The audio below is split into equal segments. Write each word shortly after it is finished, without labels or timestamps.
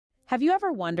Have you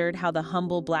ever wondered how the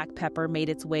humble black pepper made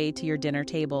its way to your dinner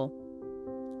table?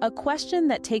 A question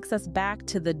that takes us back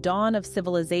to the dawn of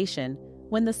civilization,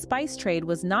 when the spice trade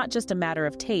was not just a matter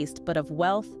of taste, but of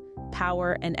wealth,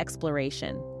 power, and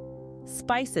exploration.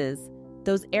 Spices,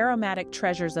 those aromatic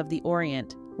treasures of the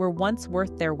Orient, were once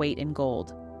worth their weight in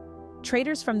gold.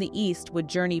 Traders from the East would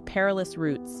journey perilous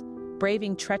routes,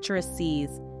 braving treacherous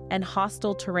seas and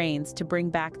hostile terrains to bring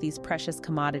back these precious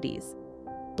commodities.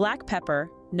 Black pepper,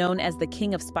 known as the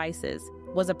king of spices,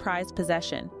 was a prized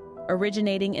possession,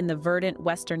 originating in the verdant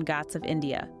western Ghats of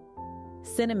India.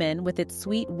 Cinnamon, with its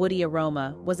sweet woody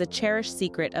aroma, was a cherished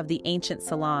secret of the ancient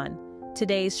Ceylon,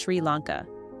 today's Sri Lanka.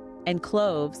 And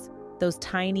cloves, those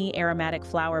tiny aromatic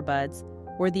flower buds,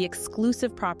 were the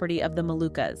exclusive property of the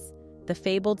Moluccas, the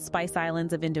fabled spice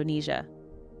islands of Indonesia.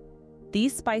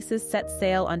 These spices set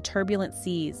sail on turbulent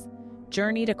seas,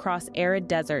 journeyed across arid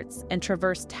deserts, and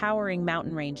traversed towering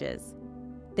mountain ranges.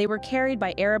 They were carried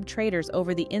by Arab traders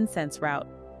over the incense route,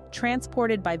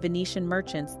 transported by Venetian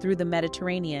merchants through the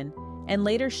Mediterranean, and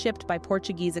later shipped by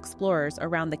Portuguese explorers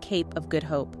around the Cape of Good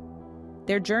Hope.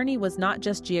 Their journey was not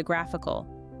just geographical,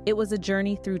 it was a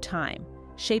journey through time,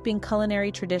 shaping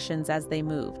culinary traditions as they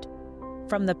moved.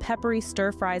 From the peppery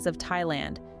stir-fries of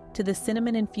Thailand to the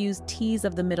cinnamon-infused teas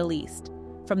of the Middle East,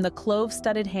 from the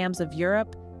clove-studded hams of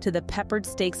Europe to the peppered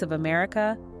steaks of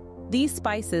America, these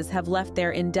spices have left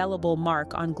their indelible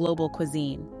mark on global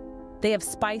cuisine. They have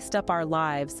spiced up our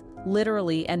lives,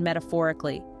 literally and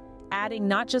metaphorically, adding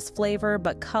not just flavor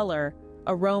but color,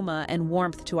 aroma, and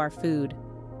warmth to our food.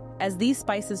 As these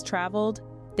spices traveled,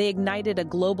 they ignited a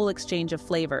global exchange of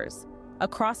flavors, a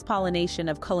cross-pollination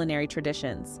of culinary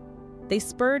traditions. They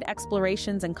spurred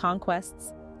explorations and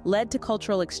conquests, led to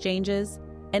cultural exchanges,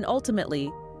 and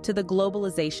ultimately, to the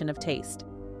globalization of taste.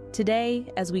 Today,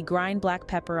 as we grind black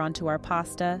pepper onto our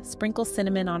pasta, sprinkle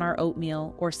cinnamon on our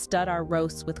oatmeal, or stud our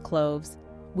roasts with cloves,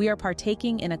 we are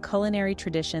partaking in a culinary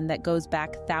tradition that goes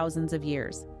back thousands of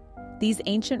years. These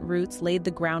ancient roots laid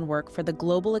the groundwork for the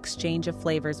global exchange of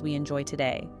flavors we enjoy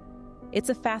today. It's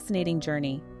a fascinating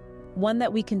journey, one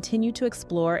that we continue to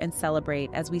explore and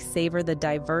celebrate as we savor the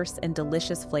diverse and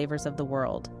delicious flavors of the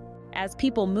world. As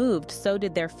people moved, so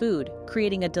did their food,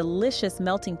 creating a delicious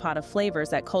melting pot of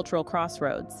flavors at cultural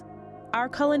crossroads. Our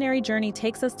culinary journey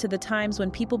takes us to the times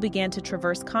when people began to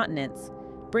traverse continents,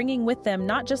 bringing with them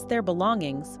not just their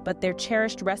belongings, but their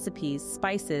cherished recipes,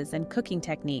 spices, and cooking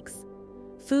techniques.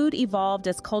 Food evolved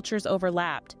as cultures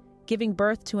overlapped, giving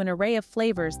birth to an array of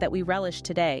flavors that we relish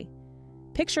today.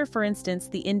 Picture, for instance,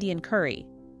 the Indian curry.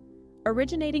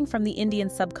 Originating from the Indian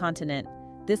subcontinent,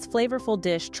 this flavorful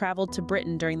dish traveled to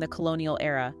Britain during the colonial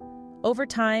era. Over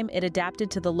time, it adapted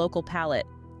to the local palate,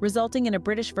 resulting in a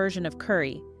British version of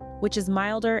curry, which is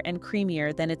milder and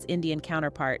creamier than its Indian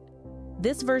counterpart.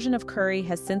 This version of curry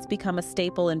has since become a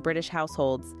staple in British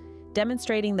households,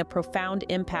 demonstrating the profound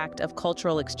impact of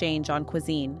cultural exchange on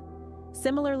cuisine.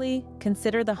 Similarly,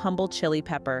 consider the humble chili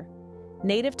pepper.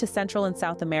 Native to Central and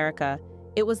South America,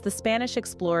 it was the Spanish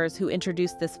explorers who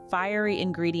introduced this fiery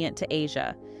ingredient to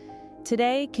Asia.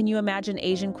 Today, can you imagine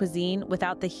Asian cuisine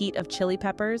without the heat of chili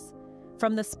peppers?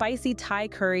 From the spicy Thai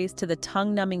curries to the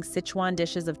tongue-numbing Sichuan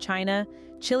dishes of China,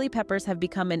 chili peppers have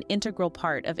become an integral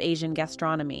part of Asian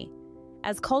gastronomy.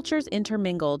 As cultures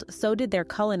intermingled, so did their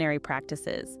culinary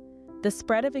practices. The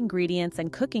spread of ingredients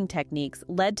and cooking techniques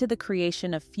led to the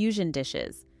creation of fusion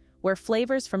dishes, where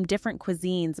flavors from different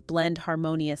cuisines blend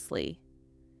harmoniously.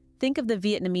 Think of the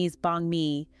Vietnamese banh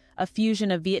mi, a fusion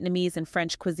of Vietnamese and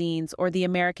French cuisines, or the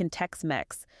American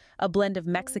Tex-Mex, a blend of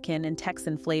Mexican and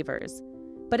Texan flavors.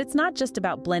 But it's not just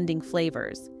about blending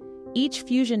flavors. Each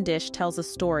fusion dish tells a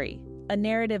story, a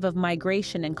narrative of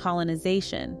migration and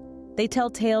colonization. They tell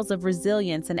tales of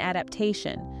resilience and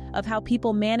adaptation, of how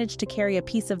people managed to carry a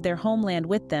piece of their homeland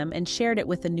with them and shared it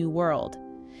with a new world.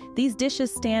 These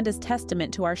dishes stand as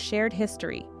testament to our shared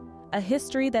history, a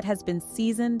history that has been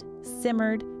seasoned,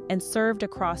 simmered, and served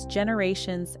across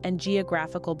generations and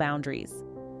geographical boundaries.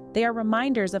 They are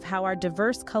reminders of how our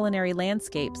diverse culinary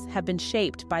landscapes have been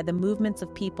shaped by the movements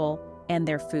of people and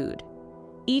their food.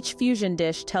 Each fusion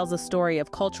dish tells a story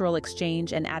of cultural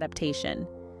exchange and adaptation.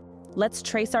 Let's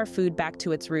trace our food back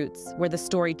to its roots, where the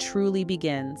story truly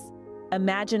begins.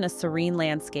 Imagine a serene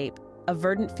landscape, a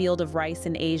verdant field of rice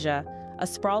in Asia, a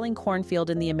sprawling cornfield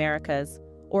in the Americas,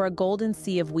 or a golden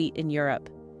sea of wheat in Europe.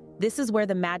 This is where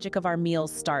the magic of our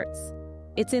meals starts.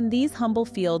 It's in these humble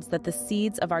fields that the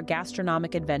seeds of our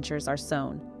gastronomic adventures are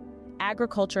sown.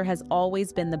 Agriculture has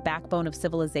always been the backbone of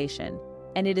civilization,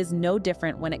 and it is no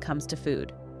different when it comes to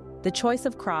food. The choice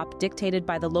of crop, dictated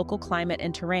by the local climate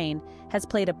and terrain, has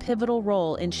played a pivotal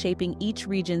role in shaping each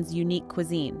region's unique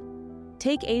cuisine.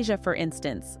 Take Asia, for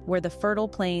instance, where the fertile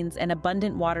plains and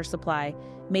abundant water supply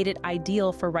made it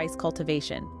ideal for rice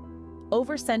cultivation.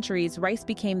 Over centuries, rice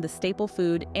became the staple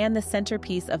food and the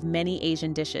centerpiece of many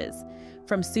Asian dishes,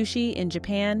 from sushi in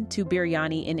Japan to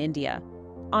biryani in India.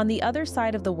 On the other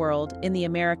side of the world, in the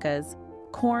Americas,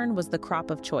 corn was the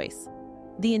crop of choice.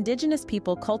 The indigenous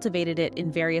people cultivated it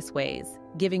in various ways,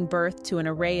 giving birth to an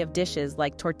array of dishes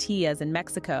like tortillas in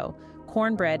Mexico,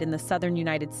 cornbread in the southern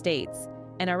United States,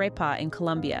 and arepa in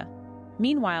Colombia.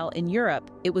 Meanwhile, in Europe,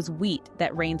 it was wheat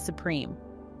that reigned supreme.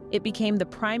 It became the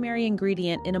primary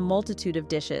ingredient in a multitude of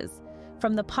dishes,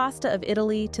 from the pasta of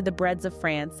Italy to the breads of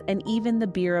France and even the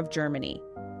beer of Germany.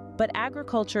 But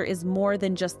agriculture is more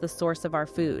than just the source of our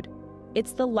food.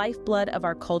 It's the lifeblood of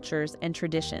our cultures and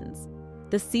traditions.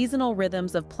 The seasonal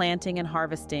rhythms of planting and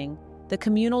harvesting, the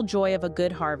communal joy of a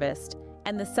good harvest,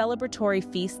 and the celebratory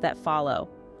feasts that follow,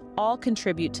 all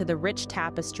contribute to the rich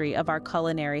tapestry of our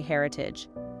culinary heritage.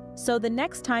 So the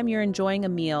next time you're enjoying a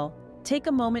meal, take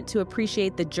a moment to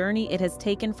appreciate the journey it has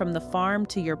taken from the farm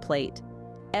to your plate.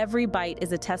 Every bite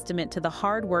is a testament to the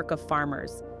hard work of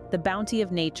farmers, the bounty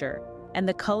of nature, and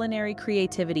the culinary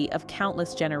creativity of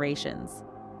countless generations.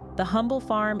 The humble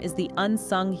farm is the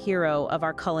unsung hero of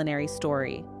our culinary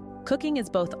story. Cooking is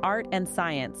both art and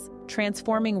science,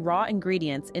 transforming raw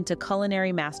ingredients into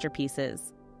culinary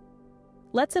masterpieces.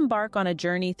 Let's embark on a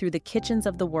journey through the kitchens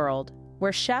of the world,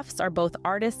 where chefs are both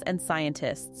artists and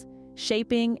scientists,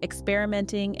 shaping,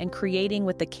 experimenting, and creating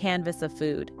with the canvas of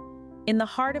food. In the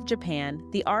heart of Japan,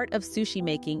 the art of sushi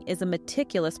making is a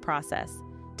meticulous process,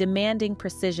 demanding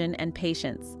precision and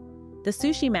patience. The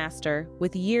sushi master,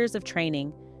 with years of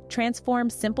training,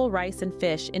 transforms simple rice and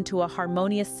fish into a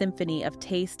harmonious symphony of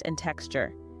taste and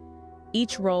texture.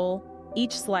 Each roll,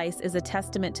 each slice is a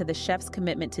testament to the chef's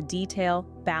commitment to detail,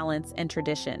 balance, and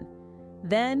tradition.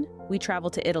 Then, we travel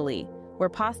to Italy, where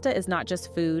pasta is not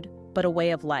just food, but a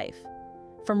way of life.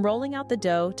 From rolling out the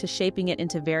dough to shaping it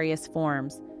into various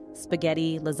forms,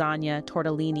 spaghetti, lasagna,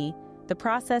 tortellini, the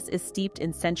process is steeped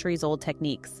in centuries-old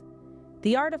techniques.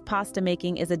 The art of pasta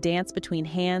making is a dance between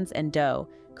hands and dough,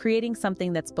 creating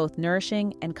something that's both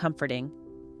nourishing and comforting.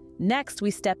 Next,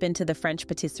 we step into the French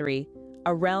patisserie,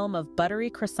 a realm of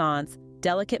buttery croissants,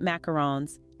 delicate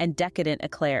macarons, and decadent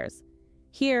eclairs.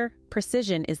 Here,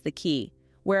 precision is the key,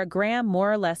 where a gram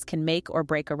more or less can make or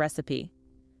break a recipe.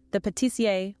 The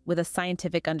pâtissier, with a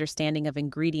scientific understanding of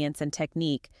ingredients and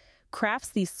technique, crafts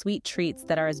these sweet treats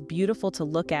that are as beautiful to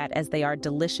look at as they are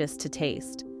delicious to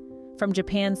taste. From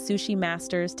Japan's sushi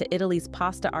masters to Italy's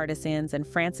pasta artisans and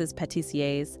France's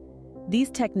pâtissiers,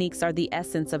 these techniques are the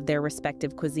essence of their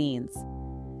respective cuisines.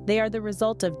 They are the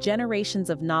result of generations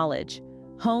of knowledge,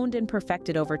 honed and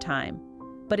perfected over time.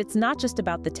 But it's not just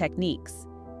about the techniques.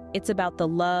 It's about the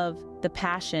love, the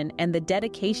passion, and the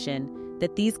dedication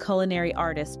that these culinary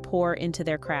artists pour into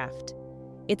their craft.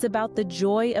 It's about the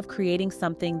joy of creating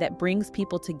something that brings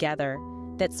people together,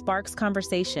 that sparks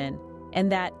conversation,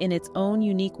 and that, in its own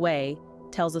unique way,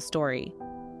 tells a story.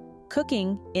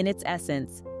 Cooking, in its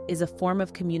essence, is a form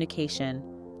of communication,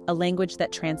 a language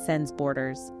that transcends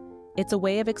borders. It's a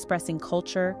way of expressing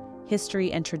culture,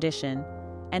 history, and tradition,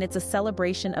 and it's a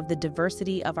celebration of the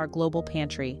diversity of our global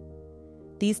pantry.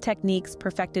 These techniques,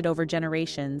 perfected over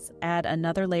generations, add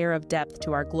another layer of depth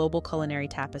to our global culinary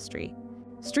tapestry.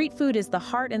 Street food is the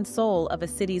heart and soul of a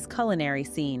city's culinary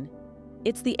scene.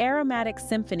 It's the aromatic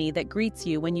symphony that greets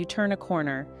you when you turn a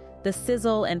corner, the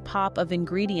sizzle and pop of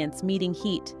ingredients meeting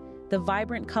heat, the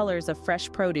vibrant colors of fresh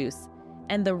produce,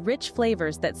 and the rich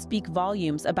flavors that speak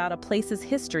volumes about a place's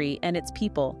history and its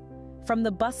people. From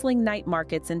the bustling night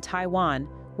markets in Taiwan,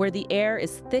 where the air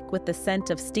is thick with the scent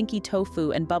of stinky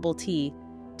tofu and bubble tea,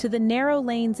 to the narrow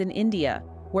lanes in India,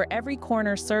 where every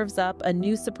corner serves up a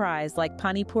new surprise like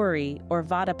pani puri or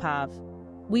vada pav.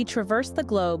 We traverse the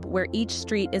globe where each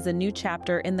street is a new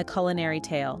chapter in the culinary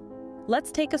tale.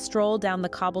 Let's take a stroll down the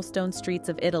cobblestone streets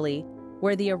of Italy,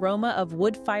 where the aroma of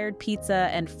wood-fired pizza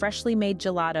and freshly made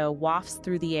gelato wafts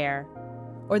through the air.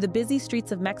 Or the busy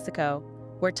streets of Mexico,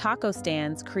 where taco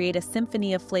stands create a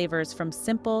symphony of flavors from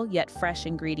simple yet fresh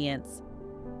ingredients.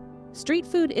 Street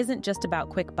food isn't just about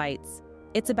quick bites.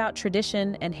 It's about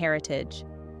tradition and heritage.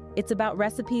 It's about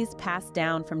recipes passed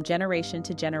down from generation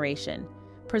to generation,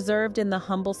 preserved in the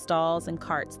humble stalls and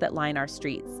carts that line our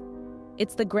streets.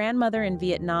 It's the grandmother in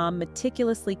Vietnam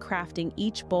meticulously crafting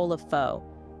each bowl of pho,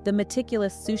 the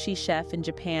meticulous sushi chef in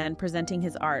Japan presenting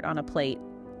his art on a plate,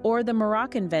 or the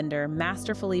Moroccan vendor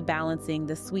masterfully balancing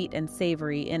the sweet and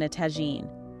savory in a tagine.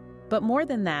 But more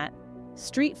than that,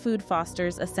 street food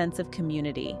fosters a sense of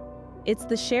community. It's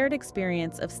the shared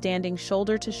experience of standing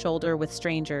shoulder to shoulder with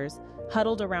strangers,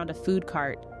 huddled around a food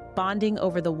cart, bonding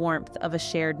over the warmth of a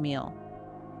shared meal.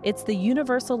 It's the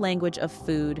universal language of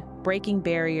food, breaking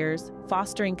barriers,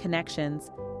 fostering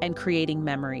connections, and creating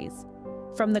memories.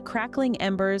 From the crackling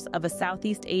embers of a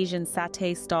Southeast Asian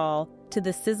satay stall to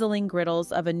the sizzling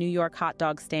griddles of a New York hot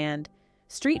dog stand,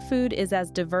 street food is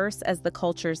as diverse as the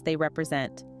cultures they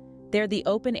represent. They're the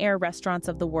open-air restaurants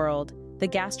of the world, the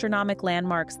gastronomic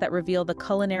landmarks that reveal the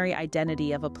culinary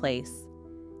identity of a place.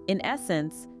 In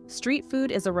essence, street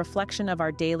food is a reflection of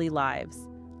our daily lives,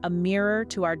 a mirror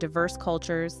to our diverse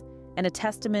cultures, and a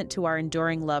testament to our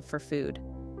enduring love for food.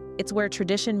 It's where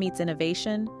tradition meets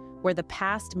innovation, where the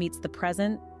past meets the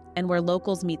present, and where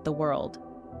locals meet the world.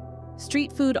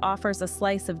 Street food offers a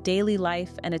slice of daily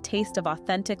life and a taste of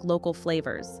authentic local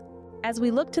flavors. As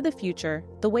we look to the future,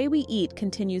 the way we eat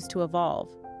continues to evolve.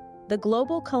 The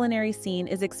global culinary scene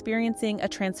is experiencing a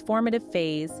transformative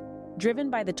phase,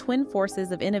 driven by the twin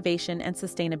forces of innovation and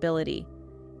sustainability.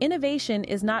 Innovation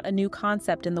is not a new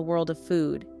concept in the world of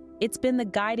food. It's been the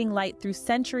guiding light through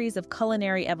centuries of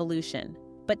culinary evolution.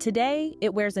 But today,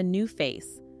 it wears a new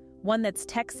face, one that's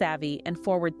tech-savvy and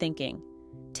forward-thinking.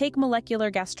 Take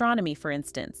molecular gastronomy, for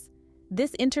instance.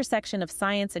 This intersection of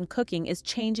science and cooking is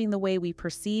changing the way we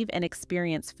perceive and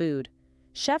experience food.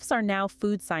 Chefs are now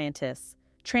food scientists,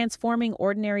 transforming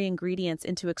ordinary ingredients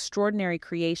into extraordinary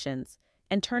creations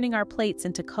and turning our plates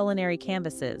into culinary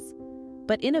canvases.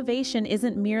 But innovation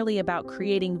isn't merely about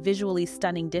creating visually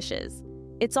stunning dishes.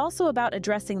 It's also about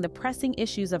addressing the pressing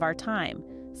issues of our time,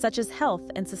 such as health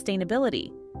and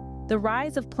sustainability. The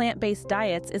rise of plant-based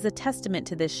diets is a testament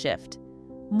to this shift.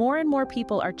 More and more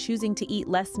people are choosing to eat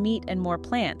less meat and more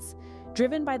plants,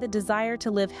 driven by the desire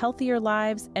to live healthier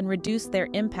lives and reduce their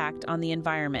impact on the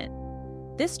environment.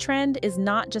 This trend is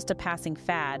not just a passing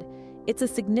fad, it's a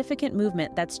significant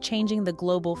movement that's changing the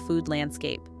global food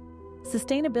landscape.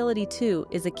 Sustainability, too,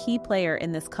 is a key player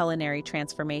in this culinary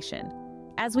transformation.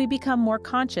 As we become more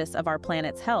conscious of our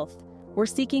planet's health, we're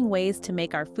seeking ways to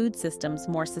make our food systems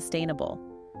more sustainable.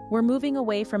 We're moving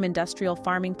away from industrial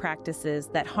farming practices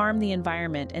that harm the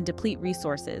environment and deplete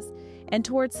resources, and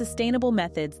towards sustainable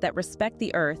methods that respect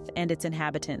the earth and its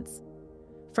inhabitants.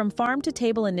 From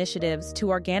farm-to-table initiatives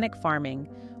to organic farming,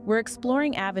 we're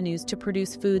exploring avenues to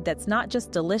produce food that's not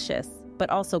just delicious, but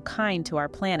also kind to our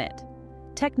planet.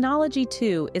 Technology,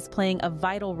 too, is playing a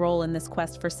vital role in this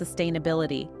quest for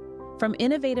sustainability. From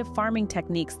innovative farming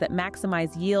techniques that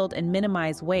maximize yield and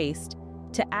minimize waste,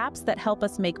 to apps that help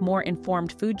us make more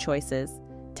informed food choices,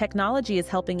 technology is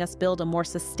helping us build a more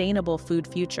sustainable food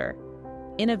future.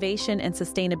 Innovation and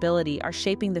sustainability are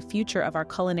shaping the future of our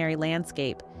culinary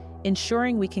landscape,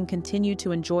 ensuring we can continue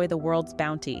to enjoy the world's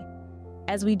bounty.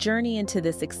 As we journey into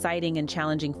this exciting and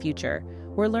challenging future,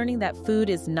 we're learning that food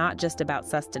is not just about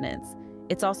sustenance.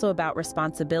 It's also about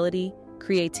responsibility,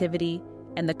 creativity,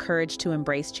 and the courage to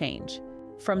embrace change.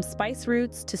 From spice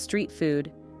roots to street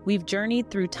food, we've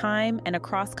journeyed through time and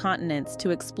across continents to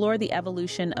explore the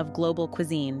evolution of global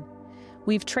cuisine.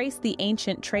 We've traced the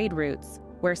ancient trade routes,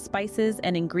 where spices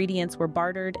and ingredients were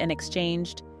bartered and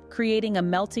exchanged, creating a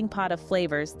melting pot of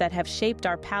flavors that have shaped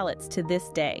our palates to this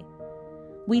day.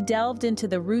 We delved into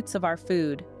the roots of our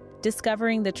food,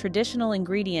 discovering the traditional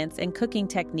ingredients and cooking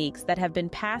techniques that have been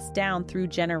passed down through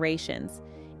generations,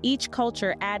 each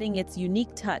culture adding its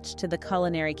unique touch to the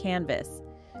culinary canvas.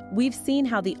 We've seen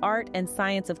how the art and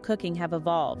science of cooking have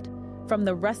evolved, from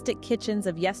the rustic kitchens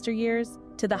of yesteryears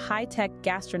to the high-tech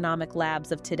gastronomic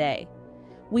labs of today.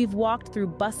 We've walked through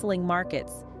bustling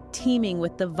markets, teeming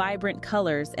with the vibrant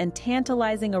colors and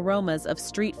tantalizing aromas of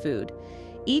street food,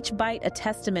 each bite a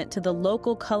testament to the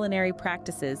local culinary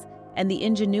practices and the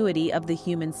ingenuity of the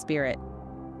human spirit.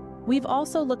 We've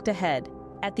also looked ahead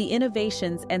at the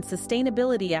innovations and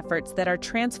sustainability efforts that are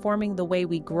transforming the way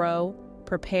we grow,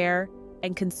 prepare,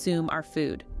 and consume our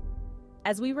food.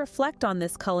 As we reflect on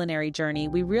this culinary journey,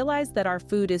 we realize that our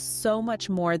food is so much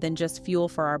more than just fuel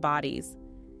for our bodies.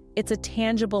 It's a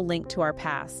tangible link to our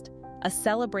past, a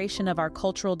celebration of our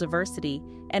cultural diversity,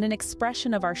 and an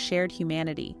expression of our shared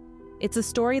humanity. It's a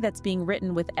story that's being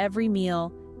written with every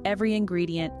meal, every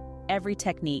ingredient, every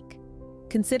technique.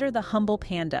 Consider the humble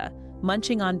panda,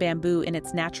 munching on bamboo in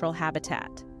its natural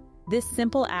habitat. This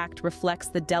simple act reflects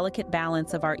the delicate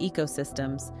balance of our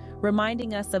ecosystems,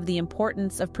 reminding us of the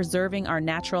importance of preserving our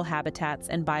natural habitats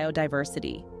and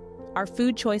biodiversity. Our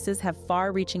food choices have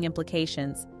far-reaching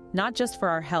implications, not just for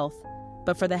our health,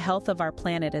 but for the health of our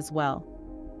planet as well.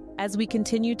 As we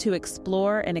continue to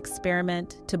explore and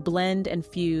experiment, to blend and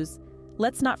fuse,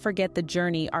 let's not forget the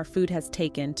journey our food has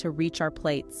taken to reach our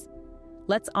plates.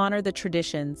 Let's honor the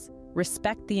traditions,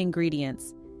 respect the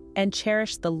ingredients, and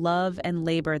cherish the love and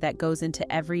labor that goes into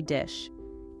every dish.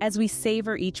 As we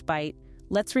savor each bite,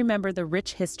 let's remember the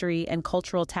rich history and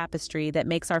cultural tapestry that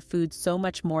makes our food so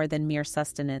much more than mere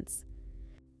sustenance.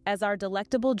 As our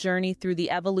delectable journey through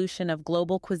the evolution of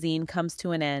global cuisine comes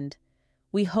to an end,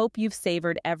 we hope you've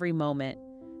savored every moment,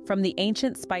 from the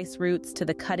ancient spice routes to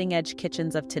the cutting-edge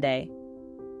kitchens of today.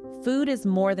 Food is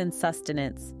more than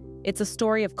sustenance. It's a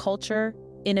story of culture,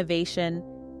 innovation,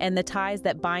 and the ties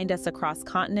that bind us across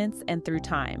continents and through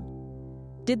time.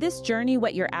 Did this journey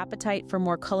whet your appetite for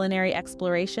more culinary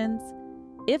explorations?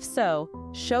 If so,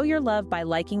 show your love by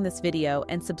liking this video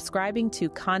and subscribing to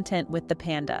Content with the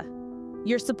Panda.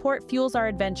 Your support fuels our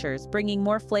adventures, bringing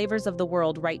more flavors of the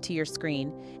world right to your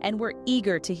screen, and we're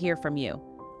eager to hear from you.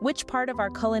 Which part of our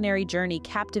culinary journey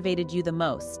captivated you the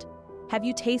most? Have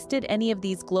you tasted any of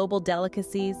these global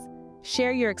delicacies?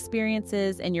 Share your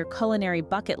experiences and your culinary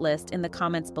bucket list in the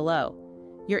comments below.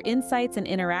 Your insights and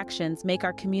interactions make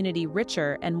our community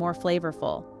richer and more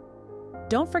flavorful.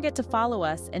 Don't forget to follow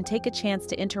us and take a chance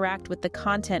to interact with the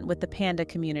Content with the Panda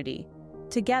community.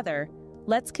 Together,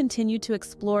 let's continue to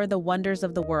explore the wonders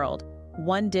of the world,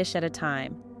 one dish at a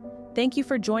time. Thank you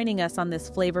for joining us on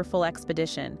this flavorful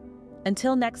expedition.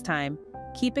 Until next time,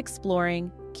 keep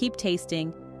exploring, keep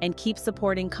tasting, and keep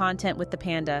supporting Content with the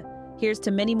Panda. Here's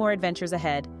to many more adventures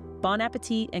ahead. Bon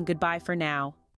appetit and goodbye for now.